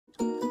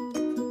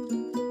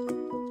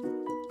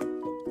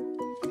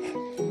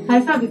Hi,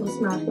 fabulous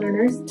math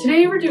learners.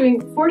 Today we're doing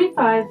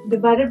 45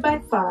 divided by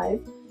 5,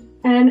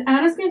 and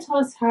Anna's going to tell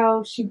us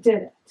how she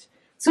did it.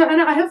 So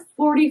Anna, I have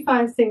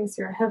 45 things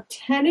here. I have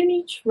 10 in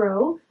each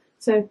row.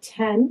 So I have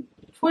 10,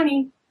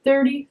 20,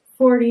 30,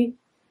 40,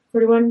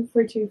 41,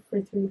 42,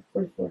 43,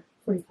 44,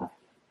 45.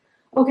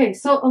 Okay,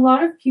 so a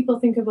lot of people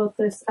think about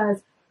this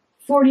as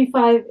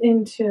 45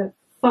 into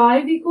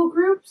 5 equal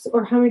groups,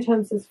 or how many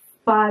times does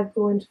 5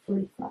 go into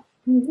 45?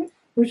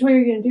 Which way are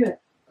you going to do it?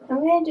 I'm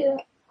going to do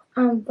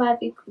 5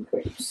 equal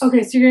groups.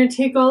 Okay, so you're going to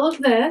take all of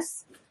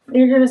this, and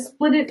you're going to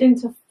split it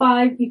into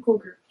 5 equal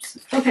groups.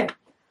 Okay,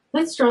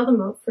 let's draw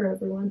them out for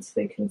everyone so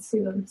they can see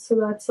them. So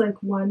that's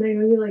like 1. I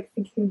know you're like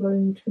thinking about it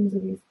in terms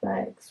of these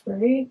bags,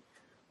 right?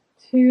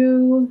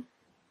 2,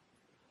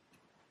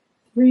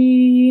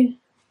 3,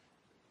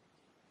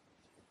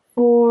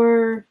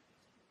 4,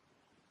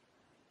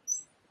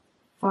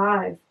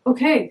 5.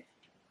 Okay,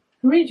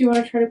 how many do you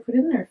want to try to put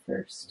in there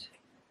first?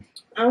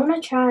 I want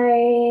to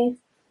try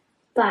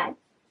 5.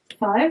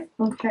 5?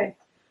 Okay.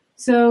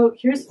 So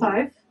here's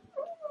 5.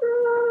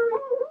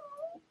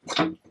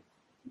 And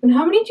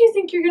how many do you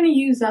think you're going to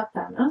use up,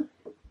 Anna?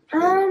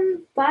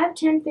 5,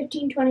 10,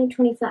 15, 20,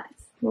 25.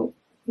 Oh,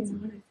 you know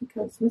what? I think I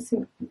was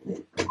missing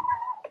something.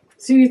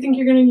 So you think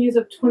you're going to use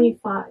up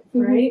 25,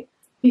 right?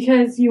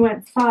 Because you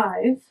went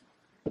 5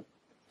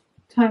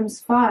 times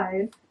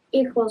 5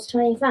 Equals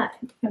 25.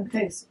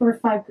 Okay, so, or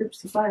 5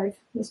 groups of 5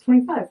 is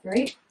 25,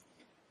 right?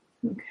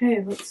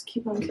 Okay, let's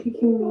keep on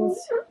taking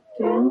these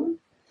down.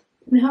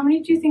 And how many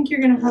do you think you're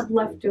going to have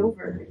left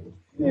over?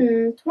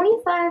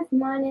 25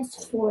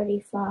 minus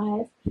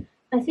 45.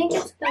 I think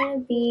it's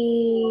going to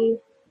be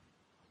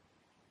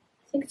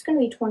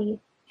 20.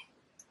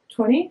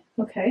 20?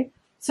 Okay.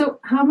 So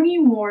how many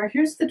more?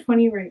 Here's the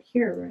 20 right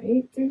here,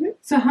 right?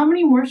 So how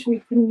many more should we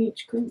put in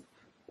each group?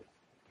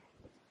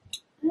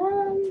 I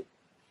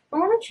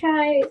want to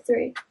try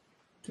 3.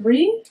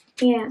 3?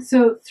 Yeah.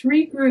 So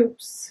 3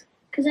 groups.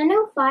 Because I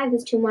know 5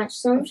 is too much,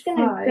 so I'm just going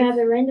to grab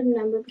a random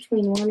number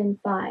between 1 and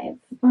 5.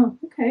 Oh,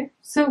 okay.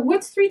 So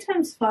what's 3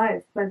 times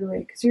 5, by the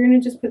way? Because you're going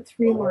to just put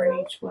 3 more in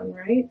each one,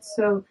 right?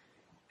 So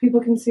people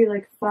can see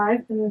like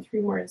 5 and then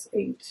 3 more is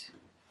 8.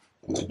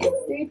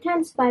 3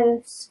 times 5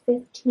 is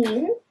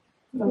 15.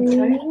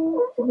 Okay.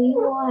 We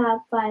will have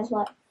 5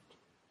 left.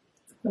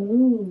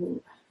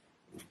 Oh.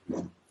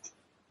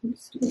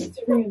 Let's do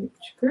 3 in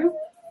each group.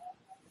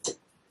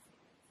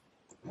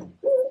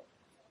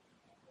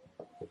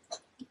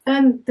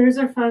 And there's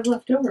our 5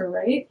 left over,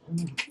 right?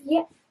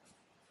 Yeah.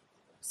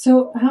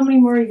 So how many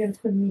more are you going to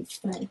put in each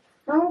thing?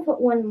 I'm going to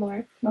put 1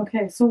 more.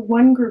 Okay, so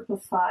 1 group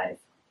of 5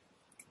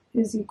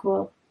 is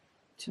equal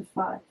to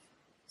 5.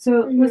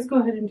 So let's go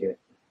ahead and do it.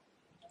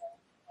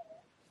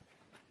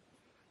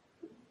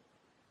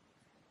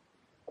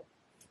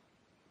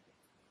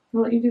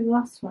 I'll let you do the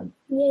last one.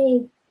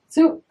 Yay.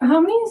 So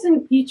how many is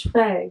in each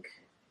bag?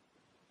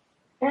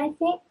 I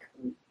think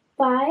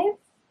 5,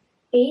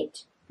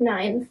 8,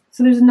 9.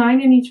 So there's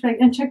 9 in each bag.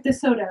 And check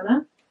this out,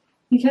 Anna.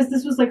 Because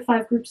this was like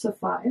 5 groups of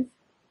 5.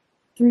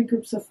 3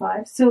 groups of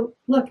 5. So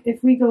look,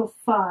 if we go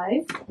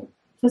 5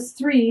 plus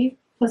 3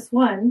 plus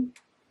 1.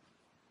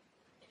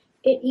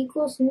 It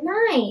equals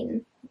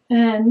 9.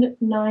 And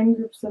 9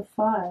 groups of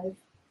 5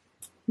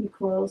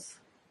 equals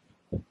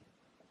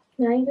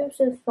 9 groups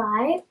of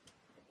 5.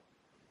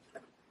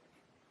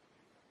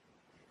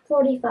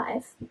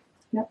 45.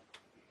 Yep.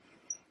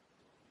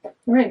 All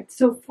right,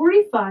 so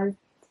 45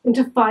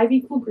 into 5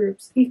 equal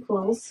groups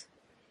equals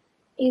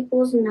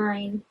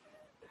 9.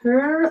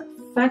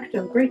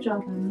 Perfecto. Great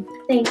job, Anna.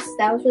 Thanks,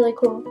 that was really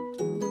cool.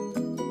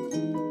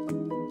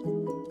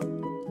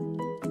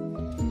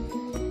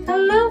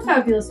 Hello,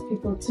 fabulous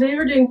people. Today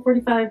we're doing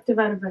 45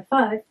 divided by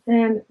 5,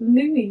 and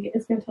Louie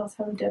is going to tell us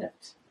how we did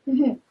it.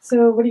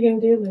 So what are you going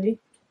to do, Louie?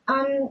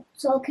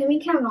 So can we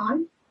count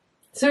on?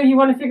 So you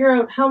want to figure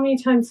out how many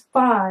times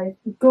 5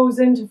 goes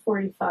into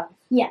 45?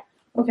 Yeah.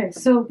 Okay,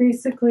 so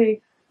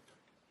basically,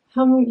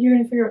 you're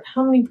going to figure out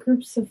how many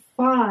groups of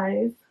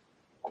 5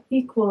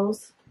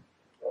 equals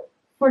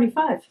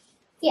 45.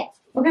 Yeah.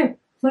 Okay,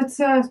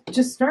 let's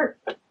just start.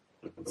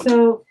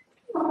 So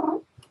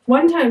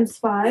 1 times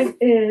 5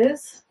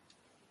 is...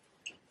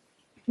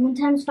 1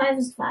 times 5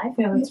 is 5.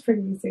 Yeah, that's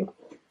pretty easy.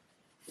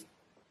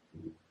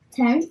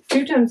 10.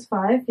 2 times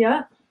 5,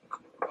 yeah.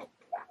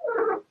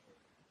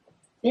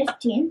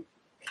 15.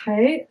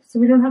 Okay, so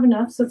we don't have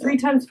enough. So 3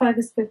 times 5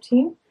 is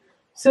 15.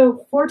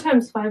 So 4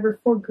 times 5 are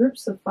 4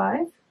 groups of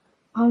 5.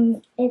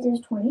 It is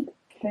 20.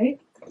 Okay.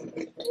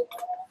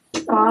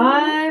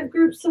 5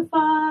 groups of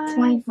 5.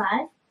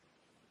 25.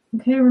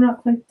 Okay, we're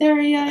not quite there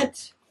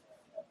yet.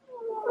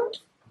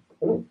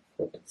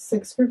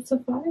 6 groups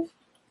of 5.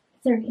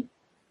 30.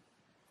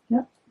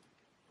 Yep.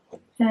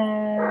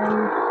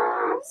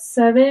 And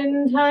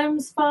 7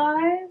 times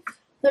 5.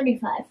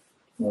 35.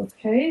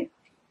 Okay.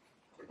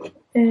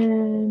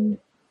 And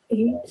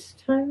 8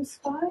 times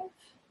 5.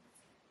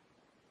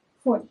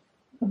 40.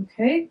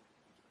 Okay.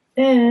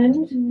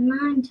 And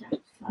 9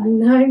 times 5.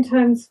 9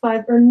 times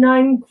 5, or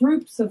 9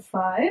 groups of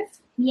 5.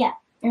 Yeah,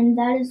 and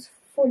that is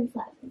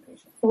 45.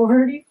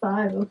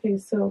 45. Okay,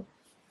 so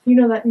you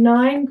know that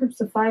 9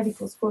 groups of 5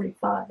 equals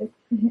 45.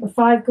 Mhm. The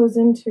 5 goes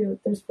into,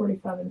 there's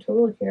 45 in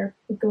total here.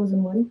 It goes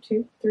in 1,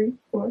 2, 3,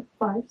 4,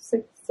 5,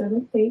 6,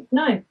 7, 8,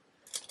 9.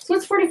 So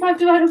what's 45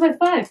 divided by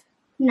 5?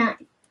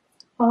 9.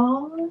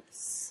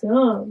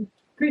 Awesome.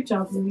 Great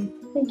job, Louie.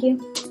 Thank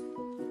you.